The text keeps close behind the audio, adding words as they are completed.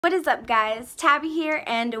What is up, guys? Tabby here,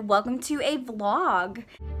 and welcome to a vlog.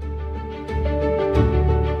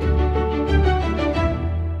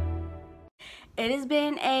 It has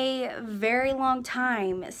been a very long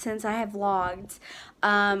time since I have vlogged.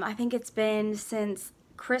 I think it's been since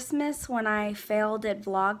Christmas when I failed at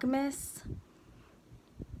Vlogmas.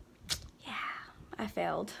 Yeah, I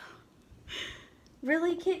failed.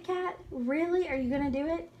 Really, Kit Kat? Really? Are you gonna do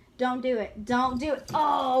it? Don't do it. Don't do it.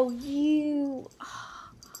 Oh, you.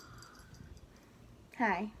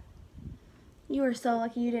 Hi. You were so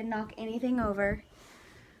lucky you didn't knock anything over.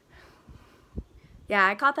 Yeah,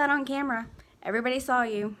 I caught that on camera. Everybody saw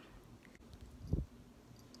you.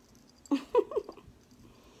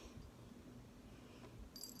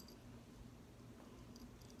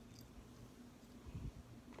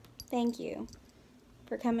 Thank you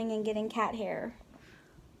for coming and getting cat hair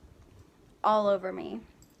all over me.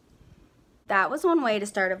 That was one way to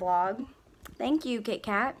start a vlog. Thank you, Kit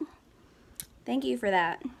Kat. Thank you for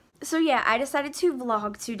that. So yeah, I decided to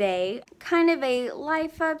vlog today. Kind of a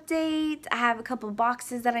life update. I have a couple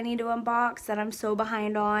boxes that I need to unbox that I'm so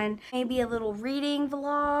behind on. Maybe a little reading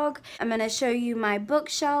vlog. I'm going to show you my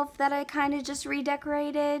bookshelf that I kind of just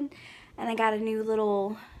redecorated. And I got a new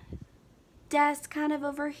little desk kind of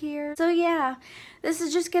over here. So yeah, this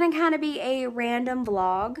is just going to kind of be a random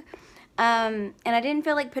vlog. And I didn't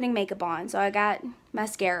feel like putting makeup on, so I got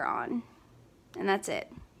mascara on. And that's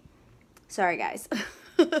it. Sorry, guys.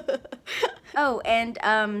 Oh,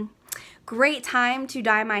 and great time to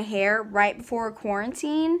dye my hair right before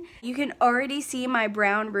quarantine. You can already see my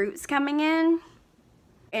brown roots coming in.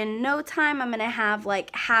 In no time, I'm gonna have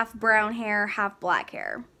like half brown hair, half black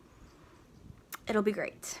hair. It'll be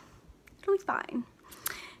great. It'll be fine.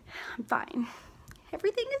 I'm fine.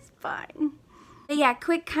 Everything is fine. But yeah,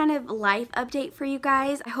 quick kind of life update for you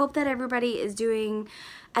guys. I hope that everybody is doing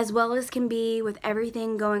as well as can be with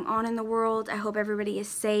everything going on in the world. I hope everybody is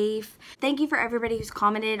safe. Thank you for everybody who's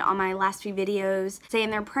commented on my last few videos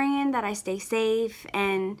saying they're praying that I stay safe,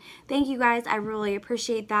 and thank you guys. I really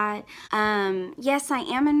appreciate that. Yes, I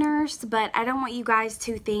am a nurse, but I don't want you guys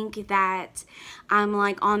to think that I'm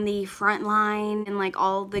like on the front line and like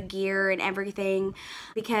all the gear and everything,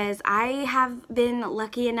 because I have been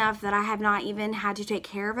lucky enough that I have not even had to take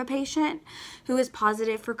care of a patient who is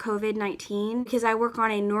positive for COVID-19 because I work on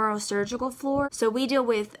a neurosurgical floor. So we deal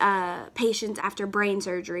with patients after brain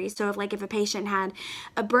surgery. So if a patient had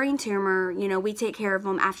a brain tumor, you know, we take care of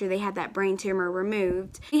them after they had that brain tumor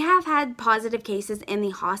removed. We have had positive cases in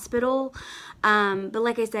the hospital, but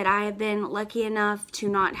like I said, I have been lucky enough to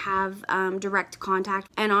not have direct contact.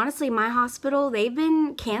 And honestly, my hospital, they've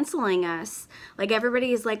been canceling us. Like,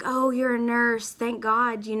 everybody is like, oh, you're a nurse, thank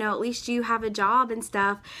God, you know, at least you have a job and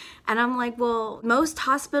stuff. And I'm like, well, most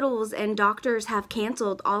hospitals and doctors have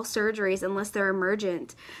canceled all surgeries unless they're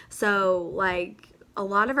emergent. So like, a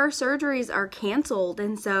lot of our surgeries are canceled,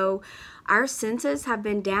 and so our census have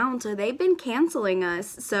been down, so they've been canceling us.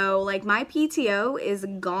 So like, my PTO is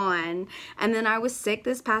gone. And then I was sick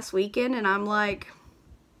this past weekend, and I'm like,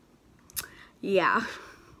 yeah.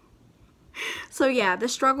 So yeah, the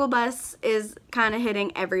struggle bus is kind of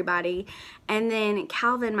hitting everybody. And then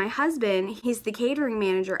Calvin, my husband, he's the catering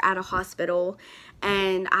manager at a hospital,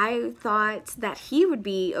 and I thought that he would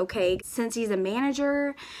be okay since he's a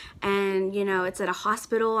manager and, you know, it's at a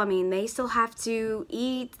hospital. I mean, they still have to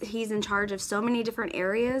eat. He's in charge of so many different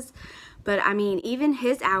areas. But I mean, even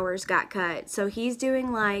his hours got cut. So he's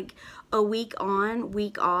doing like a week on,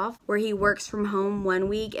 week off, where he works from home one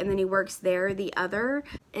week and then he works there the other.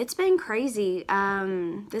 It's been crazy.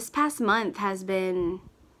 This past month has been,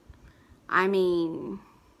 I mean,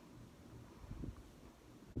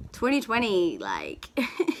 2020, like.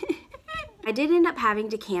 I did end up having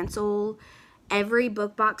to cancel every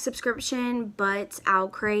BookBox subscription but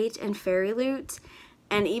OwlCrate and Fairy Loot.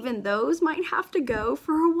 And even those might have to go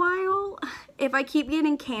for a while. If I keep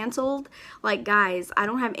getting canceled, like, guys, I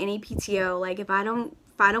don't have any PTO. Like, if I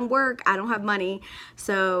don't work, I don't have money.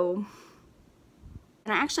 So,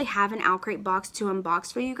 and I actually have an OwlCrate box to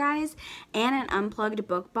unbox for you guys and an unplugged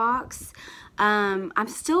book box. I'm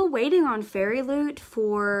still waiting on Fairy Loot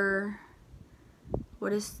for,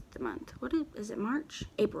 what is the month? Is it March?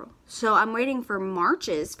 April. So I'm waiting for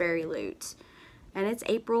March's Fairy Loot, and it's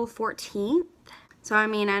April 14th. So, I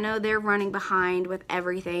mean, I know they're running behind with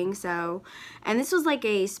everything, so, and this was like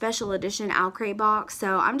a special edition OwlCrate box,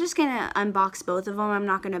 so I'm just gonna unbox both of them. I'm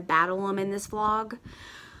not gonna battle them in this vlog.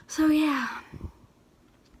 So, yeah.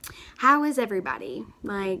 How is everybody?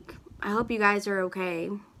 Like, I hope you guys are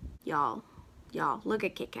okay. Y'all, look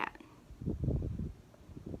at Kit Kat.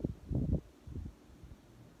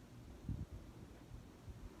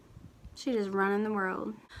 She just running the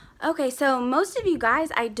world. Okay, so most of you guys,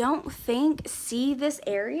 I don't think, see this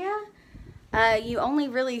area. You only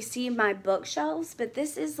really see my bookshelves, but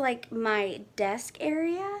this is like my desk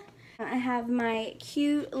area. I have my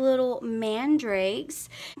cute little mandrakes.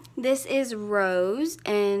 This is Rose,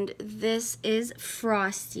 and this is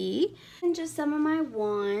Frosty. And just some of my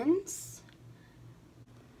wands.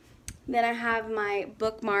 Then I have my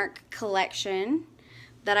bookmark collection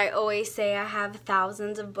that I always say I have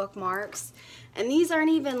thousands of bookmarks. And these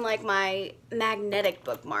aren't even like my magnetic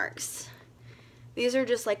bookmarks. These are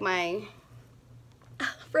just like my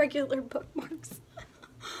regular bookmarks.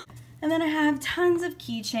 And then I have tons of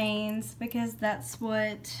keychains because that's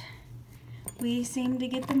what we seem to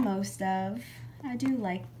get the most of. I do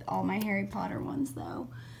like all my Harry Potter ones though.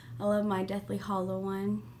 I love my Deathly Hallow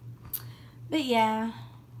one. But yeah,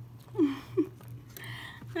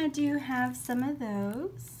 I do have some of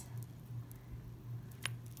those.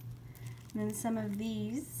 And then some of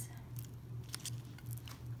these.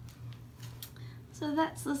 So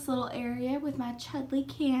that's this little area with my Chudley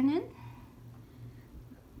Cannon.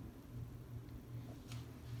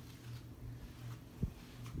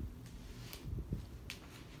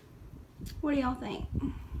 What do y'all think?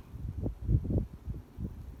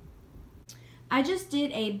 I just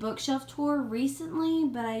did a bookshelf tour recently,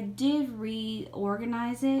 but I did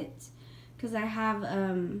reorganize it because I have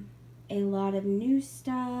a lot of new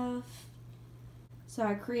stuff. So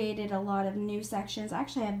I created a lot of new sections. I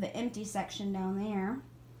actually have the empty section down there.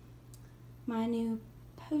 My new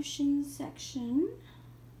potion section.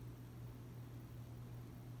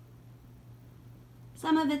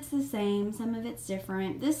 Some of it's the same, some of it's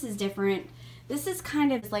different. This is different. This is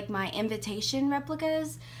kind of like my invitation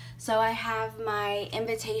replicas. So I have my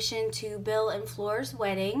invitation to Bill and Flora's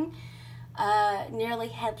wedding, Nearly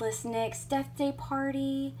Headless Nick's death day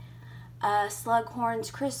party, Slughorn's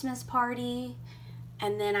Christmas party,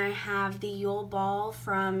 and then I have the Yule Ball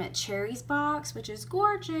from Cherry's box, which is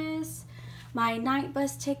gorgeous, my night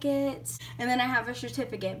bus tickets, and then I have a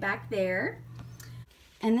certificate back there.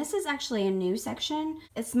 And this is actually a new section.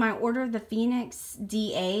 It's my Order of the Phoenix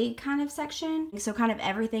DA kind of section. So kind of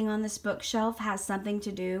everything on this bookshelf has something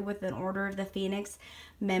to do with an Order of the Phoenix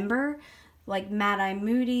member. Like Mad Eye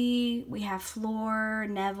Moody, we have Fleur,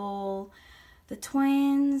 Neville, the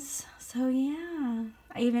twins. So yeah,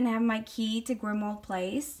 I even have my key to Grimwald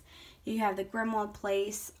Place. You have the Grimwald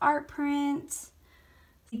Place art print.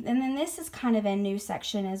 And then this is kind of a new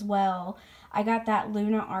section as well. I got that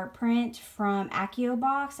Luna art print from Accio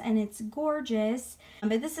Box, and it's gorgeous.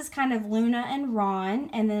 But this is kind of Luna and Ron,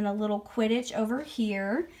 and then a little Quidditch over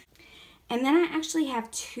here. And then I actually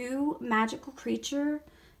have two magical creature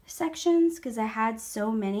sections because I had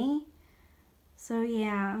so many. So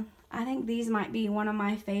yeah, I think these might be one of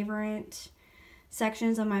my favorite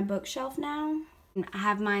sections on my bookshelf now. I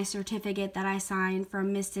have my certificate that I signed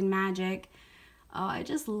from Mist and Magic. Oh, I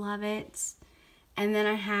just love it. And then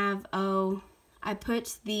I have, I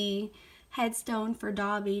put the headstone for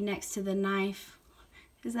Dobby next to the knife.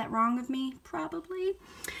 Is that wrong of me? Probably.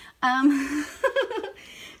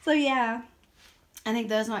 So yeah, I think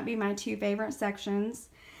those might be my two favorite sections.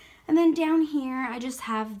 And then down here, I just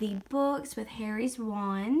have the books with Harry's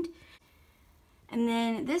wand. And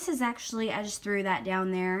then this is actually, I just threw that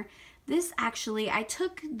down there. This actually, I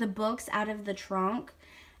took the books out of the trunk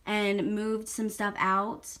and moved some stuff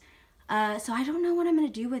out. So I don't know what I'm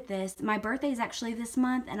going to do with this. My birthday is actually this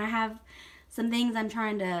month, and I have some things I'm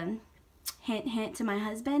trying to hint to my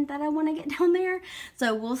husband that I want to get down there.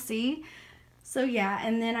 So we'll see. So yeah,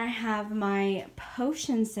 and then I have my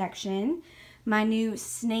potion section. My new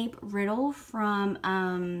Snape riddle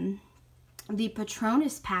from the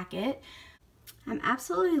Patronus packet. I'm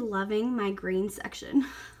absolutely loving my green section.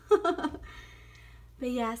 But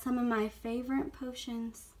yeah, some of my favorite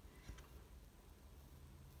potions.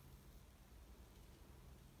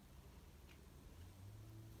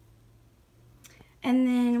 And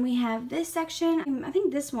then we have this section. I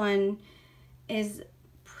think this one is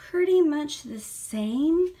pretty much the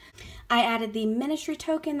same. I added the ministry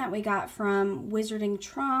token that we got from Wizarding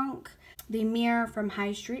Trunk, the mirror from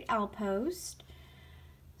High Street Outpost.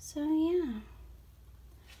 So yeah.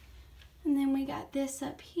 And then we got this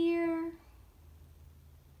up here.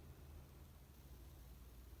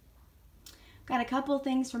 Got a couple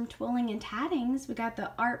things from Twilling and Tattings. We got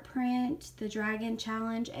the art print, the Dragon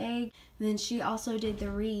Challenge egg, and then she also did the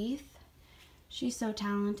wreath. She's so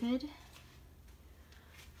talented.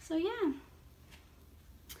 So yeah.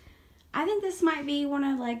 I think this might be one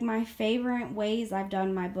of like my favorite ways I've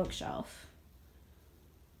done my bookshelf.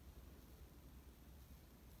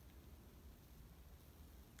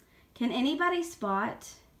 Can anybody spot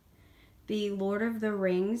the Lord of the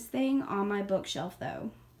Rings thing on my bookshelf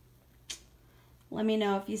though. Let me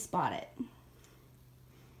know if you spot it.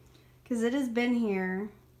 Because it has been here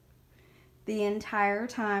the entire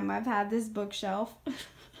time I've had this bookshelf.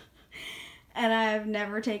 And I've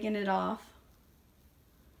never taken it off.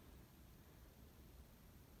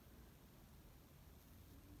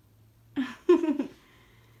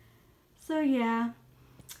 So yeah.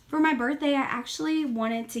 For my birthday, I actually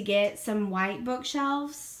wanted to get some white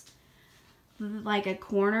bookshelves. Like a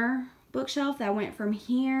corner bookshelf that went from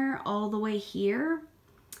here all the way here.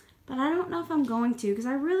 But I don't know if I'm going to because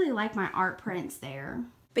I really like my art prints there.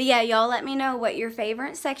 But yeah, y'all let me know what your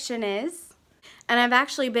favorite section is. And I've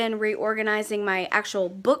actually been reorganizing my actual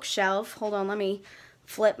bookshelf. Hold on, let me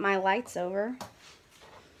flip my lights over.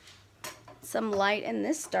 Some light in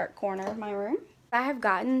this dark corner of my room. I have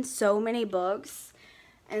gotten so many books,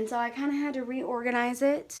 and so I kind of had to reorganize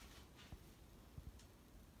it.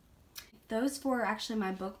 Those four are actually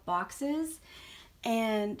my book boxes,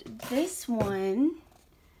 and this one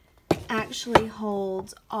actually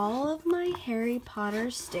holds all of my Harry Potter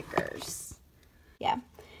stickers. Yeah,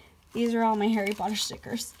 these are all my Harry Potter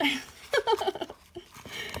stickers.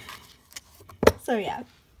 So yeah,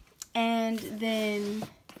 and then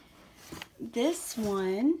this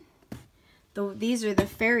one, these are the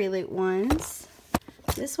Fairy Loot ones.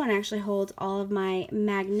 This one actually holds all of my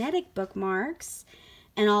magnetic bookmarks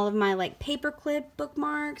and all of my like paperclip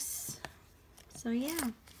bookmarks. So yeah,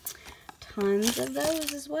 tons of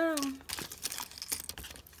those as well.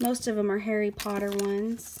 Most of them are Harry Potter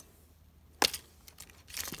ones.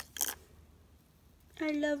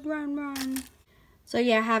 I love Ron Ron. So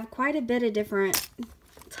yeah, I have quite a bit of different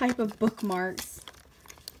type of bookmarks.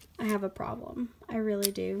 I have a problem. I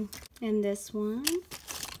really do. And this one.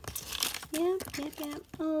 Yep.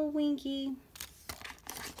 Oh, Winky.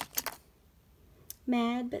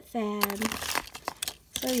 Mad but fad.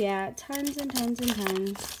 So yeah, tons and tons and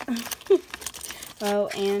tons. Oh,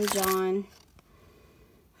 and John.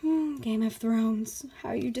 Game of Thrones.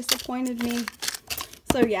 How you disappointed me.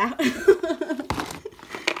 So yeah.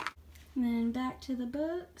 And then back to the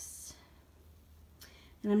books.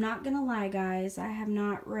 And I'm not gonna lie, guys, I have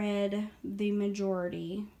not read the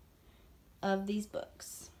majority of these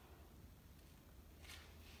books.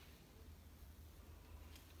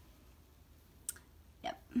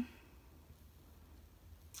 Yep.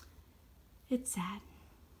 It's sad.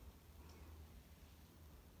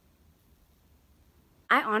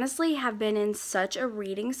 I honestly have been in such a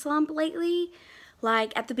reading slump lately.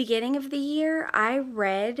 Like at the beginning of the year, I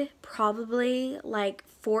read probably like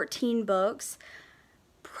 14 books.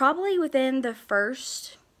 Probably within the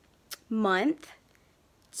first month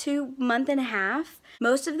to month and a half.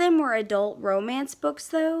 Most of them were adult romance books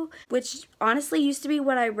though, which honestly used to be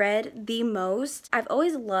what I read the most. I've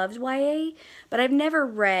always loved YA, but I've never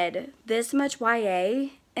read this much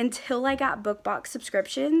YA until I got book box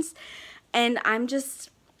subscriptions. And I'm just,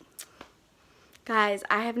 guys,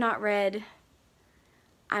 I have not read,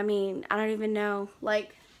 I mean, I don't even know,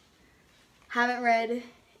 like, haven't read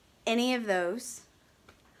any of those.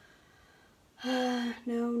 No.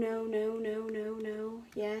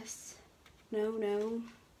 Yes. No.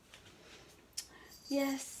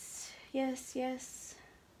 Yes.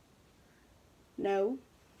 No.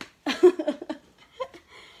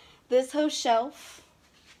 This whole shelf.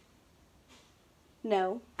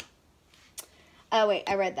 No. Oh, wait,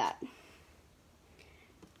 I read that.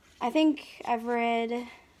 I think I've read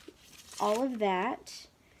all of that.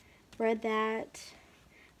 Read that.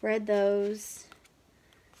 Read those.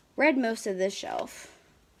 Read most of this shelf.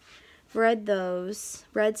 Read those.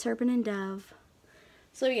 Read Serpent and Dove.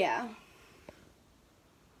 So yeah.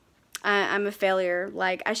 I'm a failure.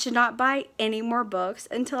 Like, I should not buy any more books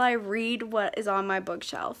until I read what is on my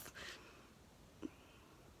bookshelf.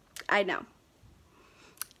 I know.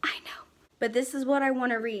 But this is what I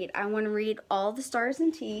want to read. I want to read All the Stars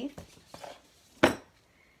and Teeth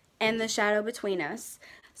and The Shadow Between Us.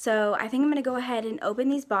 So I think I'm going to go ahead and open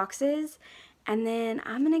these boxes, and then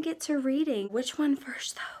I'm going to get to reading. Which one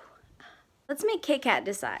first, though? Let's make Kit Kat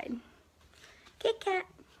decide. Kit Kat.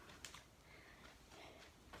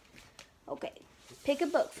 Okay, pick a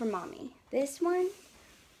book for Mommy. This one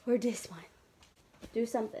or this one? Do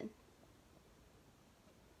something.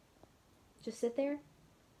 Just sit there.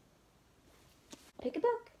 Pick a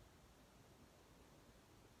book.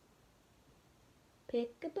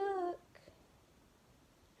 Pick a book.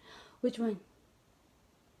 Which one?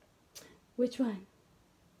 Which one?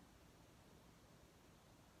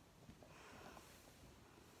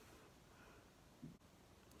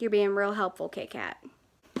 You're being real helpful, Kit Kat.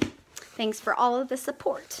 Thanks for all of the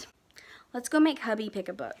support. Let's go make hubby pick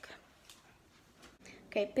a book.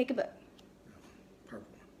 Okay, pick a book. Purple.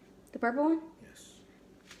 The purple one? Yes.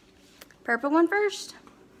 Purple one first.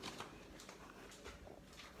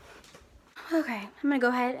 Okay, I'm gonna go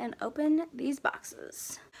ahead and open these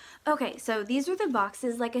boxes. Okay, so these are the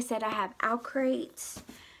boxes. Like I said, I have OwlCrate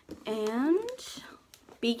and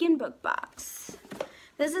Beacon Book Box.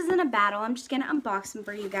 This isn't a battle. I'm just gonna unbox them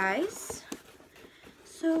for you guys.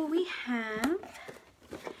 So we have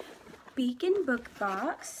Beacon Book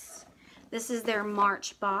Box. This is their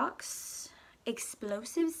March box.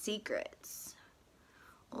 Explosive Secrets.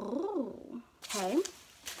 Oh, okay.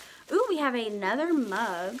 Ooh, we have another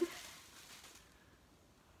mug.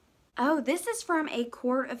 Oh, this is from A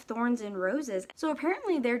Court of Thorns and Roses. So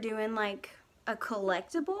apparently they're doing like a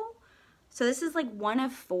collectible. So this is like 1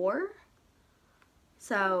 of 4.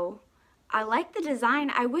 So I like the design.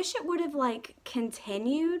 I wish it would have like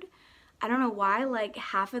continued. I don't know why, like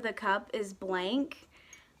half of the cup is blank.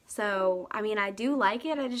 So, I mean, I do like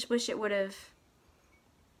it. I just wish it would have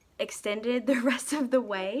extended the rest of the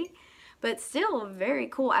way. But still, very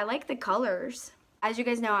cool. I like the colors. As you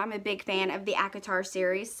guys know, I'm a big fan of the ACOTAR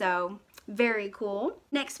series, so very cool.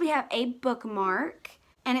 Next, we have a bookmark,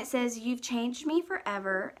 and it says, "You've changed me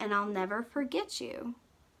forever, and I'll never forget you."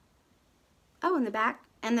 Oh, in the back.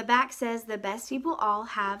 And the back says, "The best people all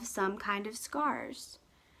have some kind of scars."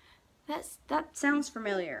 That sounds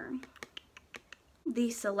familiar.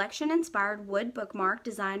 The selection-inspired wood bookmark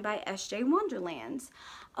designed by S.J. Wonderlands.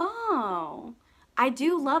 Oh, I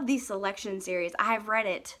do love the Selection series. I have read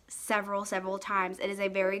it several times. It is a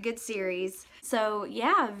very good series. So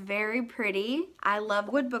yeah, very pretty. I love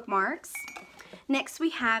wood bookmarks. Next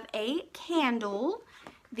we have a candle.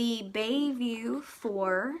 The Bayview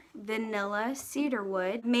 4 Vanilla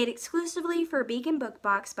Cedarwood, made exclusively for Beacon Book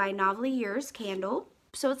Box by Novelty Yours Candle.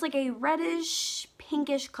 So it's like a reddish,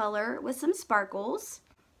 pinkish color with some sparkles.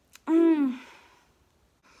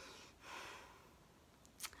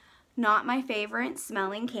 Not my favorite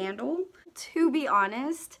smelling candle, to be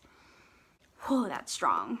honest. Whoa, that's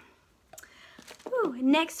strong. Ooh,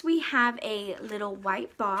 next we have a little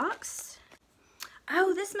white box.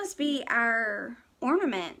 Oh, this must be our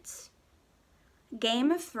ornament.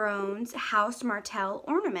 Game of Thrones House Martell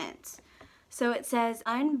ornament. So it says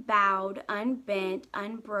unbowed, unbent,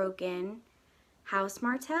 unbroken House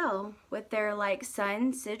Martell with their like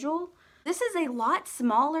sun sigil. This is a lot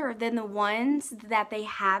smaller than the ones that they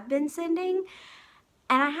have been sending.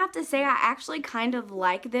 And I have to say, I actually kind of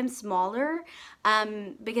like them smaller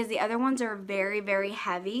because the other ones are very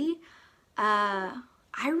heavy.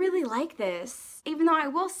 I really like this. Even though I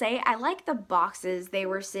will say, I like the boxes they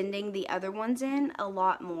were sending the other ones in a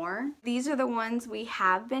lot more. These are the ones we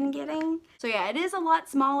have been getting. So yeah, it is a lot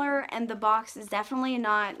smaller and the box is definitely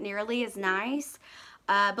not nearly as nice.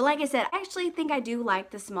 But like I said, I actually think I do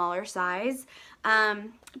like the smaller size.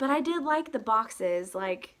 But I did like the boxes.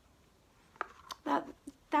 Like, that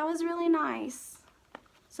was really nice.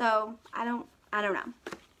 So, I don't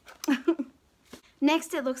know.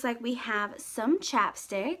 Next, it looks like we have some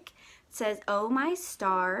chapstick. It says, "Oh My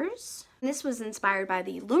Stars." This was inspired by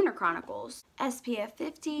the Lunar Chronicles. SPF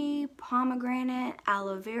 50, pomegranate,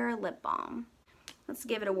 aloe vera lip balm. Let's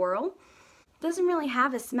give it a whirl. Doesn't really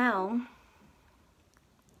have a smell.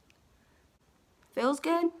 Feels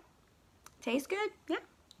good. Tastes good. Yeah.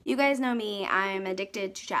 You guys know me. I'm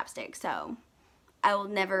addicted to chapstick, so I will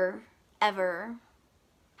never, ever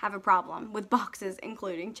have a problem with boxes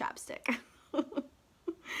including chapstick.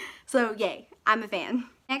 So, yay. I'm a fan.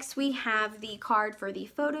 Next, we have the card for the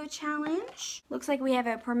photo challenge. Looks like we have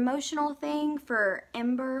a promotional thing for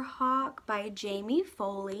Ember Hawk by Jamie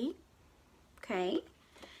Foley. Okay.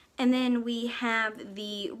 And then we have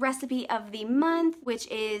the recipe of the month, which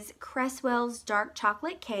is Cresswell's Dark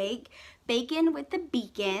Chocolate Cake, bacon with the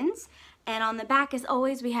beacons. And on the back, as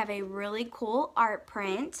always, we have a really cool art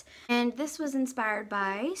print. And this was inspired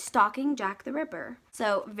by Stalking Jack the Ripper.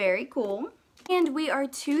 So, very cool. And we are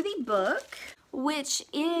to the book, which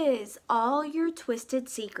is All Your Twisted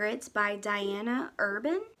Secrets by Diana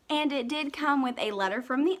Urban. And it did come with a letter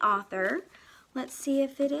from the author. Let's see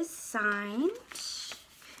if it is signed.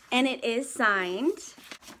 And it is signed.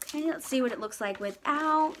 Okay, let's see what it looks like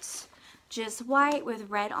without. Just white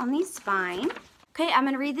with red on the spine. Okay, I'm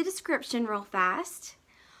going to read the description real fast.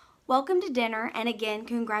 "Welcome to dinner, and again,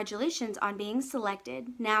 congratulations on being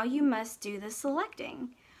selected. Now you must do the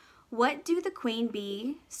selecting. What do the queen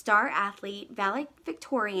bee, star athlete,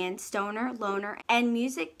 valedictorian, stoner, loner, and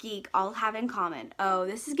music geek all have in common?" Oh,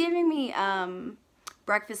 this is giving me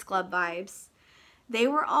Breakfast Club vibes. "They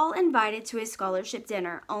were all invited to a scholarship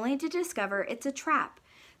dinner, only to discover it's a trap.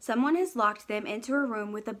 Someone has locked them into a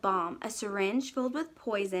room with a bomb, a syringe filled with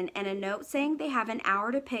poison, and a note saying they have an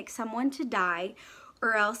hour to pick someone to die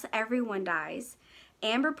or else everyone dies.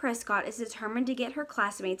 Amber Prescott is determined to get her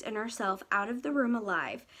classmates and herself out of the room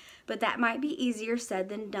alive, but that might be easier said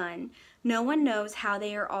than done. No one knows how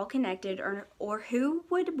they are all connected or who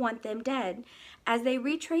would want them dead. As they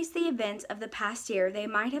retrace the events of the past year, they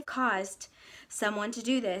might have caused someone to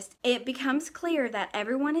do this. It becomes clear that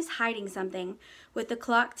everyone is hiding something. With the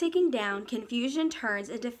clock ticking down, confusion turns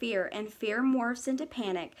into fear, and fear morphs into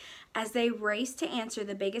panic as they race to answer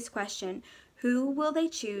the biggest question: who will they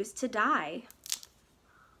choose to die?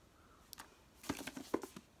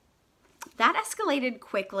 That escalated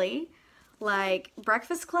quickly. Like,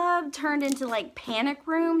 Breakfast Club turned into like Panic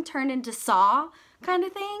Room, turned into Saw kind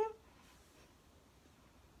of thing.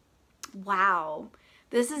 Wow.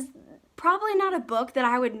 This is probably not a book that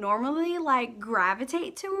I would normally like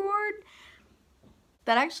gravitate toward.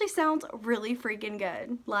 That actually sounds really freaking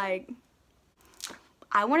good. Like,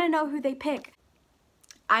 I want to know who they pick.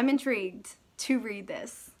 I'm intrigued to read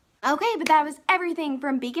this. Okay, but that was everything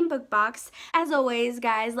from Beacon Book Box. As always,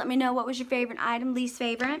 guys, let me know what was your favorite item, least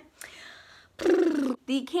favorite.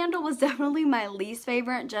 The candle was definitely my least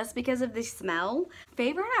favorite just because of the smell.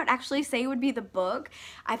 Favorite, I would actually say, would be the book.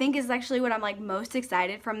 I think is actually what I'm like most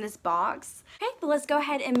excited from this box. Okay, but let's go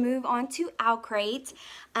ahead and move on to OwlCrate.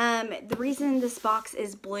 The reason this box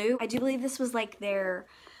is blue, I do believe this was like their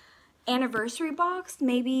anniversary box,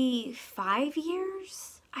 maybe 5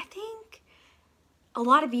 years, I think. A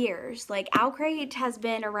lot of years. Like, OwlCrate has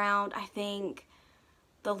been around, I think,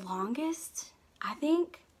 the longest,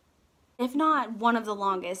 if not one of the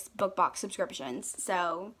longest book box subscriptions.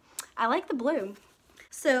 So I like the blue.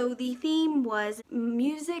 So the theme was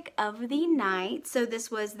Music of the Night. So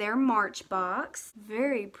this was their March box.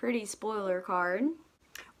 Very pretty spoiler card.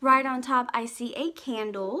 Right on top I see a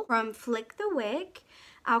candle from Flick the Wick,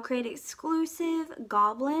 OwlCrate exclusive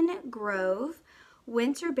Goblin Grove,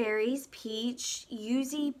 Winter Berries, Peach,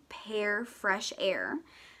 Yuzu Pear, Fresh Air.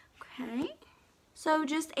 Okay, so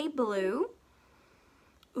just a blue.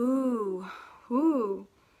 Ooh, ooh.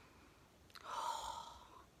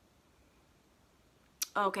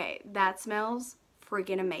 Okay, that smells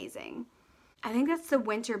freaking amazing. I think that's the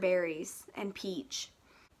Winter Berries and Peach.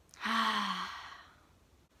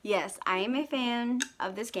 Yes, I am a fan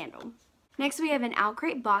of this candle. Next we have an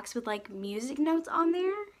OwlCrate box with like music notes on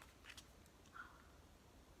there.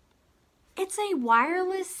 It's a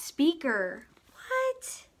wireless speaker.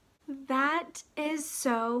 What? That is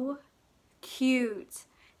so cute.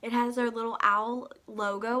 It has their little owl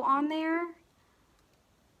logo on there.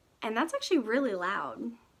 And that's actually really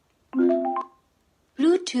loud.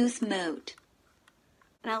 Bluetooth mode.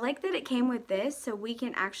 And I like that it came with this so we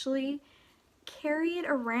can actually carry it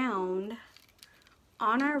around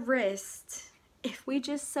on our wrist if we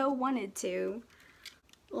just so wanted to.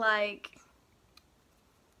 Like,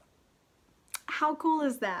 how cool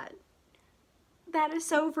is that? That is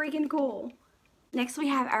so freaking cool. Next we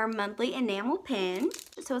have our monthly enamel pen.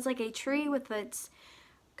 So it's like a tree with its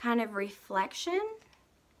kind of reflection,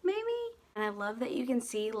 maybe? And I love that you can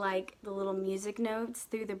see like the little music notes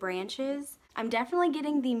through the branches. I'm definitely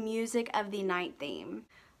getting the Music of the Night theme.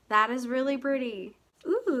 That is really pretty.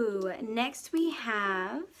 Ooh, next we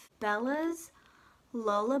have Bella's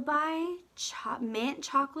Lullaby Mint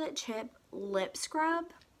Chocolate Chip Lip Scrub.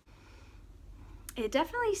 It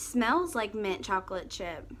definitely smells like mint chocolate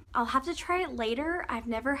chip. I'll have to try it later. I've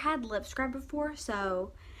never had lip scrub before,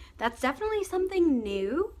 so that's definitely something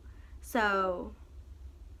new. So,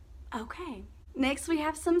 okay. Next we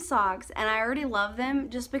have some socks, and I already love them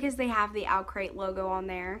just because they have the OwlCrate logo on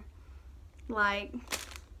there. Like,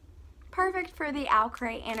 perfect for the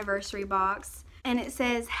OwlCrate anniversary box. And it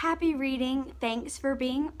says, "Happy reading, thanks for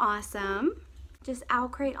being awesome." Just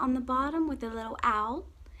OwlCrate on the bottom with a little owl.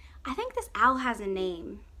 I think this owl has a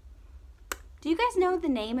name. Do you guys know the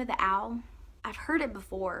name of the owl? I've heard it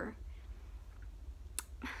before.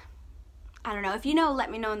 I don't know. If you know,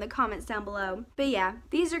 let me know in the comments down below. But yeah,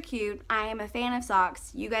 these are cute. I am a fan of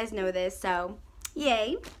socks. You guys know this, so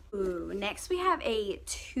yay. Ooh, next we have a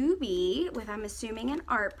 2B with, I'm assuming, an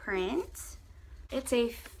art print. It's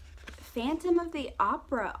a Phantom of the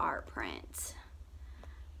Opera art print.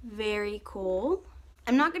 Very cool.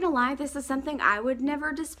 I'm not gonna lie, this is something I would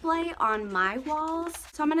never display on my walls.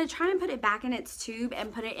 So I'm gonna try and put it back in its tube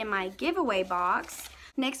and put it in my giveaway box.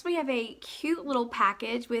 Next we have a cute little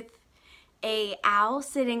package with a owl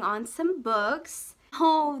sitting on some books.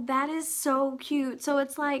 Oh, that is so cute. So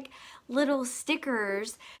it's like little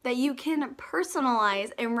stickers that you can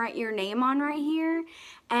personalize and write your name on right here.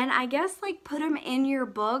 And I guess like put them in your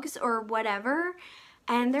books or whatever.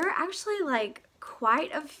 And there are actually like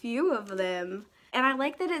quite a few of them. And I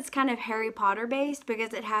like that it's kind of Harry Potter based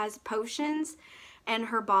because it has potions and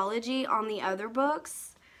herbology on the other books.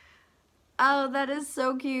 Oh, that is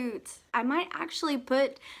so cute. I might actually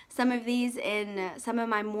put some of these in some of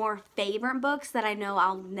my more favorite books that I know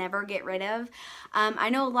I'll never get rid of. I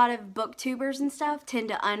know a lot of booktubers and stuff tend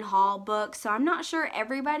to unhaul books, so I'm not sure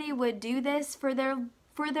everybody would do this for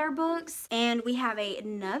their books. And we have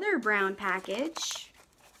another brown package.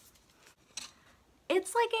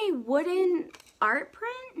 It's like a wooden art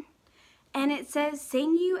print, and it says,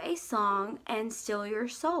 "Sing you a song and still your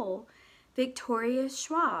soul, Victoria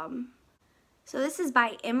Schwab." So this is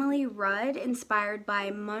by Emily Rudd, inspired by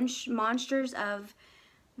Monsters of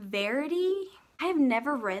Verity. I have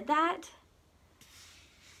never read that,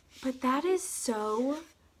 but that is so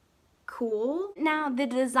cool. Now, the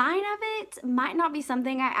design of it might not be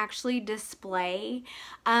something I actually display,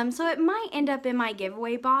 so it might end up in my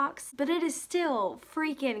giveaway box, but it is still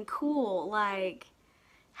freaking cool. Like,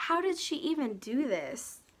 how did she even do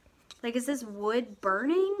this? Like, is this wood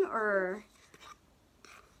burning or...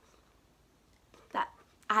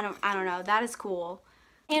 I don't know. That is cool.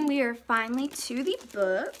 And we are finally to the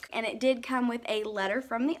book, and it did come with a letter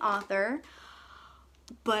from the author.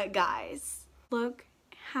 But guys, look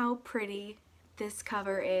how pretty this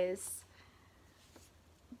cover is.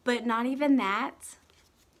 But not even that.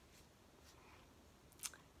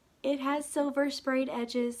 It has silver sprayed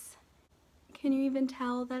edges. Can you even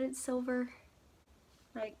tell that it's silver?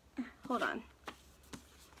 Like, hold on.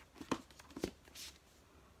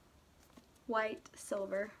 White,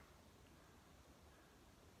 silver.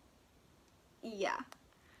 Yeah,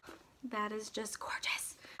 that is just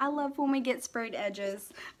gorgeous. I love when we get sprayed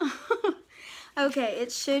edges. Okay,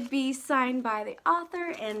 it should be signed by the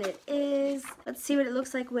author, and it is. Let's see what it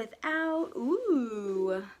looks like without.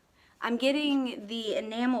 Ooh, I'm getting the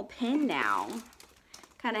enamel pin now.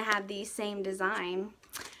 Kind of have the same design.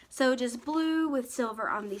 So just blue with silver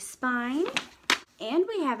on the spine, and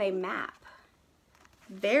we have a map.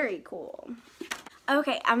 Very cool.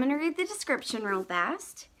 Okay, I'm going to read the description real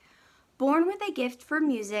fast. Born with a gift for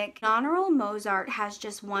music, Honorable Mozart has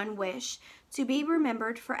just one wish, to be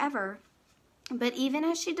remembered forever. But even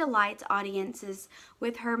as she delights audiences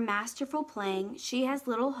with her masterful playing, she has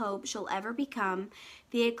little hope she'll ever become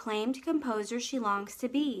the acclaimed composer she longs to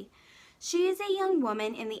be. She is a young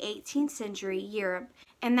woman in the 18th century Europe,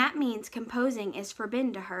 and that means composing is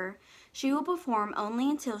forbidden to her. She will perform only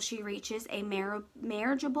until she reaches a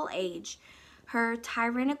marriageable age. Her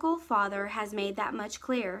tyrannical father has made that much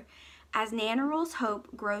clear. As Nannerl's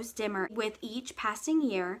hope grows dimmer with each passing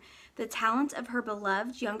year, the talent of her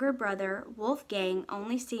beloved younger brother, Wolfgang,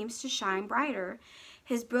 only seems to shine brighter.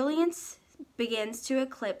 His brilliance begins to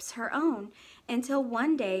eclipse her own, until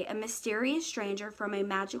one day a mysterious stranger from a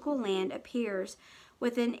magical land appears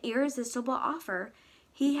with an irresistible offer.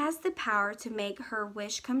 He has the power to make her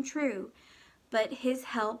wish come true, but his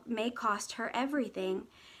help may cost her everything.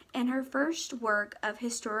 In her first work of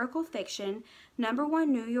historical fiction, #1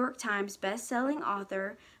 New York Times best-selling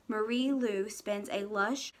author Marie Lu spins a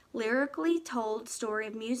lush, lyrically told story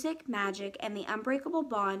of music, magic, and the unbreakable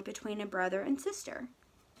bond between a brother and sister.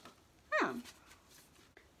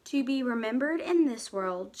 To be remembered in this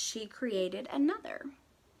world, she created another.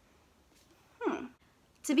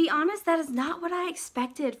 To be honest, that is not what I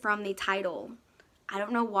expected from the title. I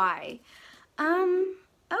don't know why.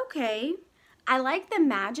 Okay. I like the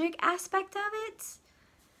magic aspect of it.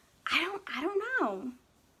 I don't know.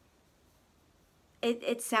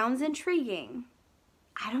 It sounds intriguing.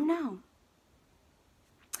 I don't know.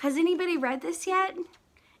 Has anybody read this yet?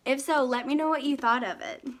 If so, let me know what you thought of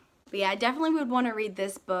it. But yeah, I definitely would want to read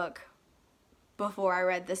this book before I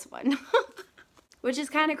read this one. Which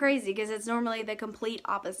is kind of crazy because it's normally the complete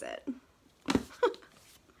opposite.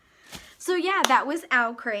 So yeah, that was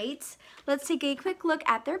OwlCrate. Let's take a quick look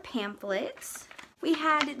at their pamphlets. We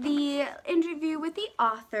had the interview with the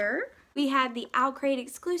author. We had the OwlCrate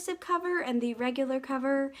exclusive cover and the regular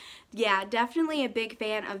cover. Yeah, definitely a big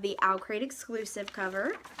fan of the OwlCrate exclusive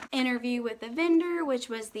cover. Interview with the vendor, which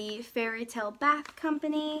was the Fairy Tale Bath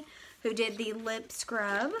Company, who did the lip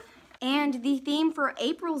scrub. And the theme for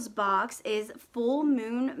April's box is Full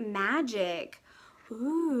Moon Magic.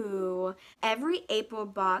 Ooh. Every April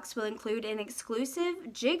box will include an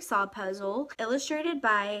exclusive jigsaw puzzle illustrated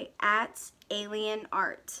by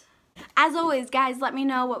 @AlienArt. As always, guys, let me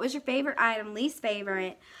know what was your favorite item, least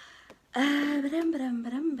favorite.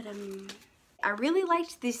 I really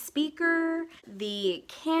liked the speaker, the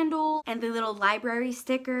candle, and the little library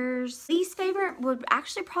stickers. Least favorite would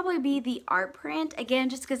actually probably be the art print, again,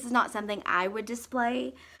 just because it's not something I would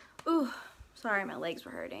display. Ooh, Sorry, my legs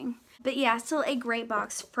were hurting. But yeah, still a great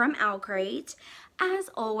box from OwlCrate, as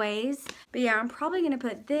always. But yeah, I'm probably gonna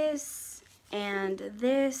put this and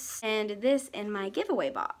this and this in my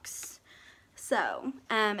giveaway box. So,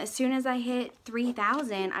 as soon as I hit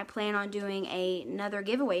 3,000, I plan on doing another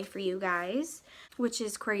giveaway for you guys, which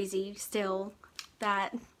is crazy still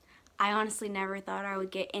that I honestly never thought I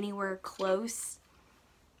would get anywhere close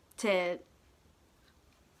to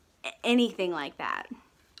anything like that.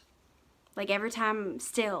 Like every time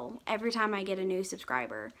I get a new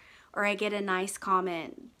subscriber or I get a nice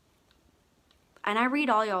comment, and I read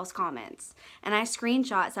all y'all's comments and I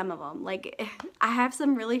screenshot some of them. Like I have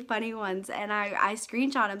some really funny ones and I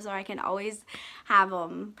screenshot them so I can always have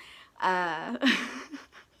them.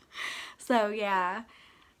 So yeah,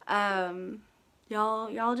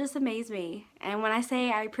 y'all just amaze me. And when I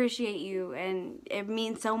say I appreciate you and it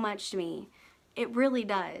means so much to me, it really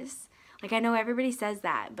does. Like I know everybody says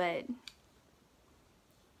that, but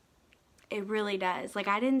it really does. Like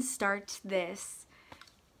I didn't start this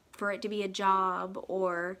for it to be a job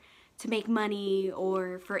or to make money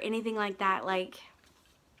or for anything like that. Like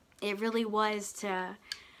it really was to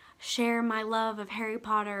share my love of Harry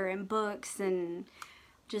Potter and books and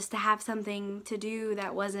just to have something to do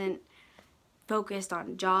that wasn't focused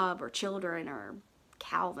on job or children or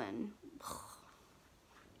Calvin.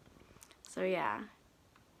 So yeah,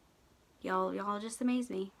 y'all just amaze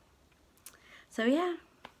me. So yeah.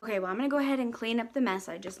 Okay, well I'm gonna go ahead and clean up the mess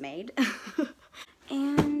I just made.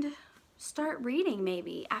 And start reading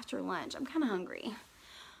maybe after lunch. I'm kind of hungry.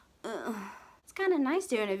 Ugh. It's kind of nice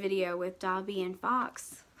doing a video with Dobby and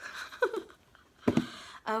Fox.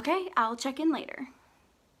 Okay, I'll check in later.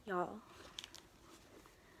 Y'all,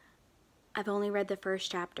 I've only read the first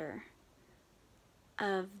chapter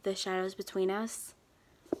of The Shadows Between Us,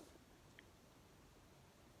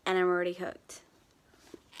 and I'm already hooked.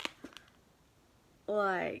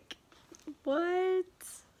 Like, what?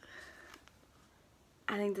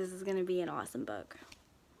 I think this is gonna be an awesome book.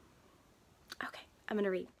 Okay, I'm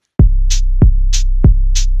gonna read.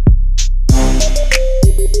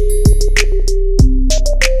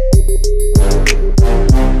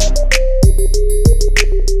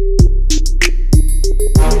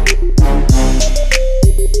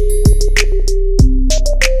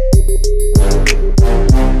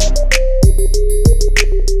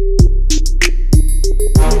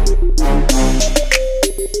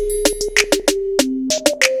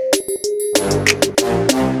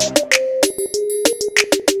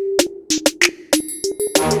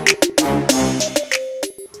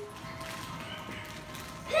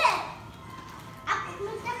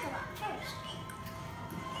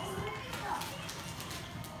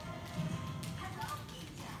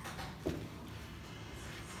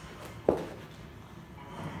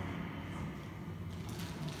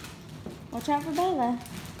 Watch out for Bella.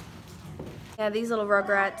 Yeah, these little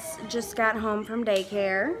rugrats just got home from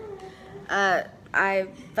daycare. I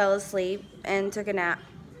fell asleep and took a nap.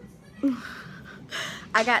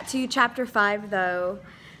 I got to chapter 5 though,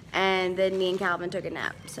 and then me and Calvin took a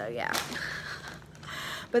nap, so yeah.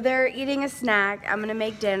 But they're eating a snack. I'm gonna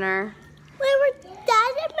make dinner. We were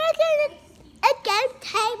making a game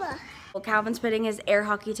table. Well, Calvin's putting his air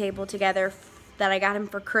hockey table together that I got him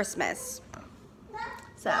for Christmas.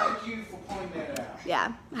 So, thank you for pointing that out.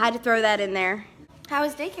 Yeah, I had to throw that in there. How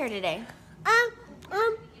was daycare today? I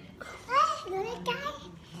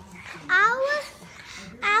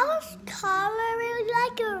was coloring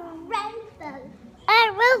like a rainbow.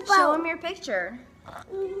 A rainbow. Show him your picture.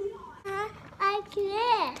 I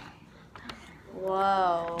can't.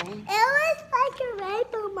 Whoa. It was like a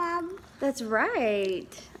rainbow, Mom. That's right.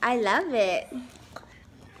 I love it.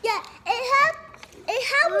 Yeah, it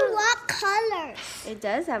had a lot of colors. It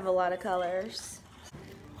does have a lot of colors.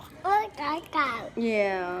 Look like that.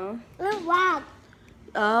 Yeah. Look rock.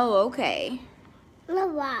 Oh, okay.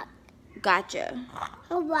 Look rock. Gotcha.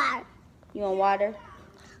 Look rock. You want water?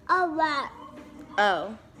 A rock.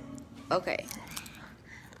 Oh, okay.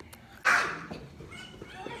 I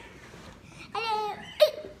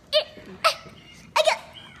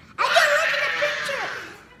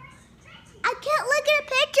can't look at a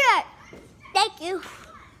picture. Thank you.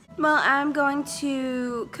 Well, I'm going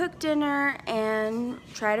to cook dinner and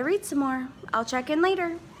try to read some more. I'll check in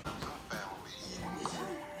later.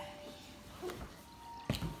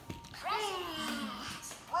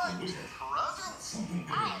 Presents.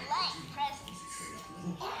 I like presents.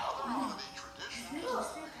 Another holiday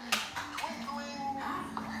tradition. Twinkling.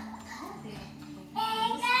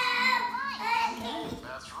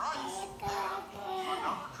 That's right. Another tradition.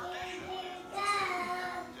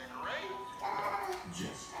 Decorate.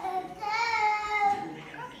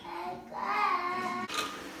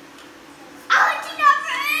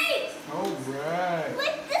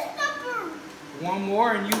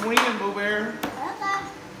 4 and you win, Boo Bear.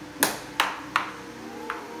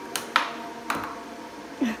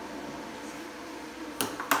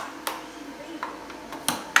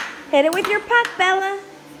 Hit it with your puck, Bella.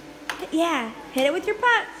 Yeah, hit it with your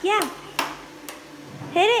puck. Yeah.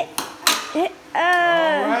 Hit it. All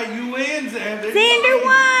right, you win, Xander. Xander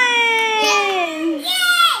won. Yay!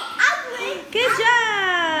 I win. Good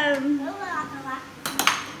job.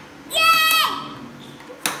 Yay!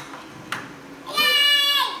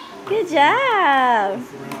 Good job.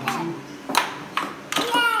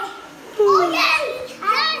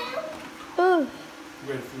 Ooh.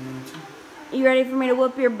 Ready for round 2? You ready for me to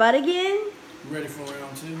whoop your butt again? You ready for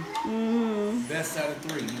round 2? Mm-hmm. Best out of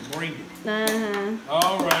 3. You bring it. Uh-huh.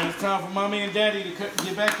 All right, it's time for Mommy and Daddy to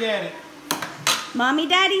get back at it. Mommy,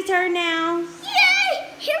 Daddy's turn now.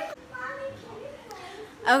 Yay! Here.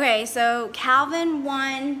 Okay, so Calvin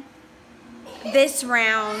won this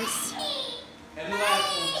round And the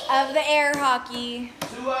last one. of the air hockey.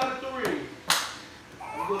 2 out of 3.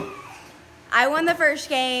 Look. I won the first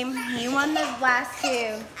game. He won the last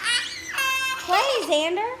 2. Play,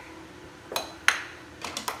 Xander.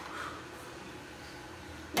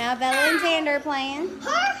 Now Bella and Xander are playing.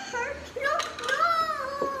 No.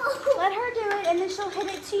 Let her do it, and then she'll hit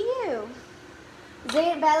it to you.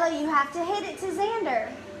 Bella, you have to hit it to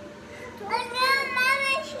Xander.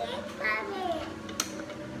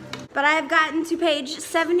 But I have gotten to page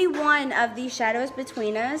 71 of The Shadows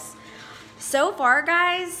Between Us. So far,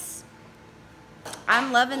 guys,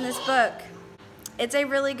 I'm loving this book. It's a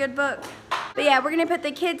really good book. But yeah, we're going to put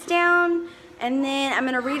the kids down, and then I'm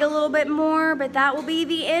going to read a little bit more, but that will be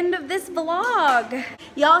the end of this vlog.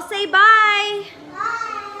 Y'all say bye.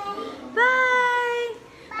 Bye.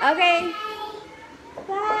 Okay.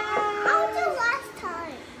 Bye. How was the last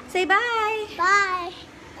time? Say bye. Bye.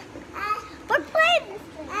 We're playing.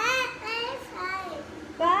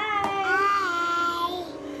 Bye.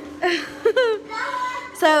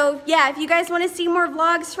 So yeah, if you guys want to see more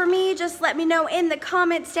vlogs from me, just let me know in the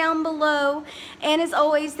comments down below. And as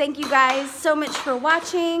always, thank you guys so much for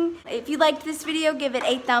watching. If you liked this video, give it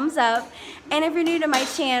a thumbs up. And if you're new to my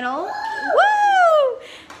channel, woo!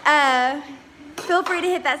 Feel free to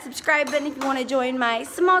hit that subscribe button if you want to join my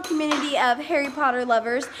small community of Harry Potter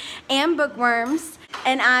lovers and bookworms.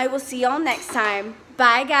 And I will see y'all next time.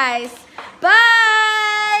 Bye, guys. Bye!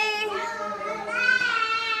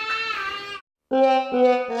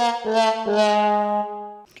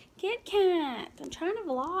 Kit Kat, I'm trying to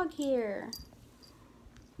vlog here.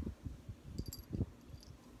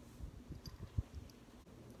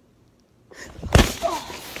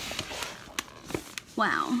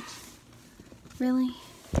 Wow. Really?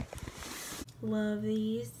 Love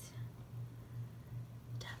these.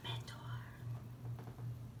 Dementor.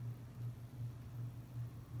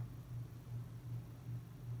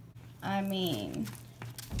 I mean,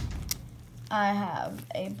 I have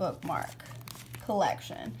a bookmark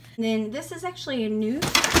collection. And then this is actually a new.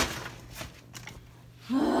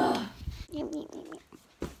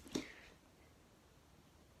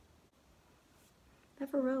 That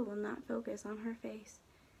row will not focus on her face.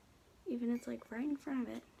 Even it's like right in front of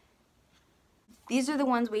it. These are the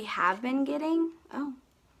ones we have been getting. Oh.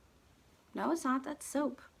 No, it's not. That's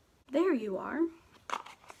soap. There you are.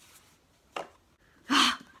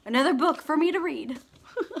 Another book for me to read.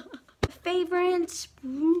 Favorite.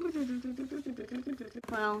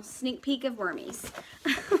 Well, sneak peek of Wormies.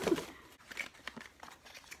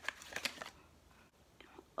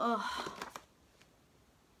 Ugh.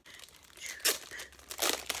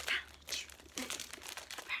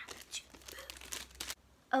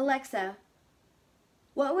 Alexa,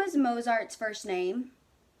 what was Mozart's first name?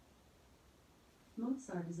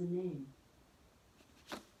 Mozart is a name.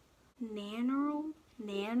 Nannerl?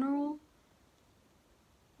 Nannerl?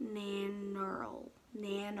 Nannerl.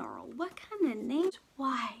 Nannerl. What kind of names?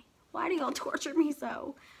 Why? Why do y'all torture me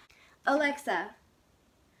so? Alexa,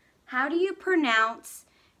 how do you pronounce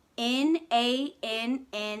N-A-N-N-E-R-L?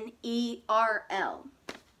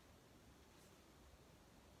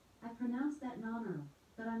 I pronounce that Nannerl,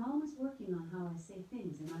 but I'm always working on how I say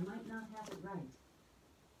things and I might not have it right.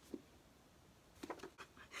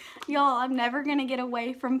 Y'all, I'm never gonna get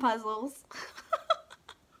away from puzzles.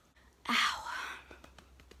 Ow.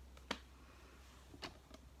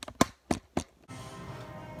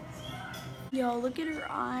 Y'all, look at her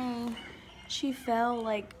eye. She fell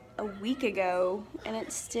like a week ago and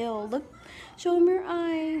it's still, look, show him your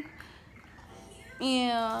eye.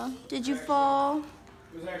 Yeah, did you fall?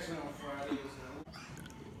 It was actually on Friday.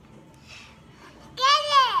 Get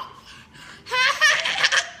it!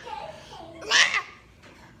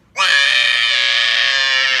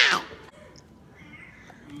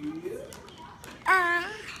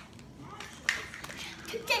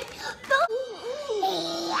 Okay.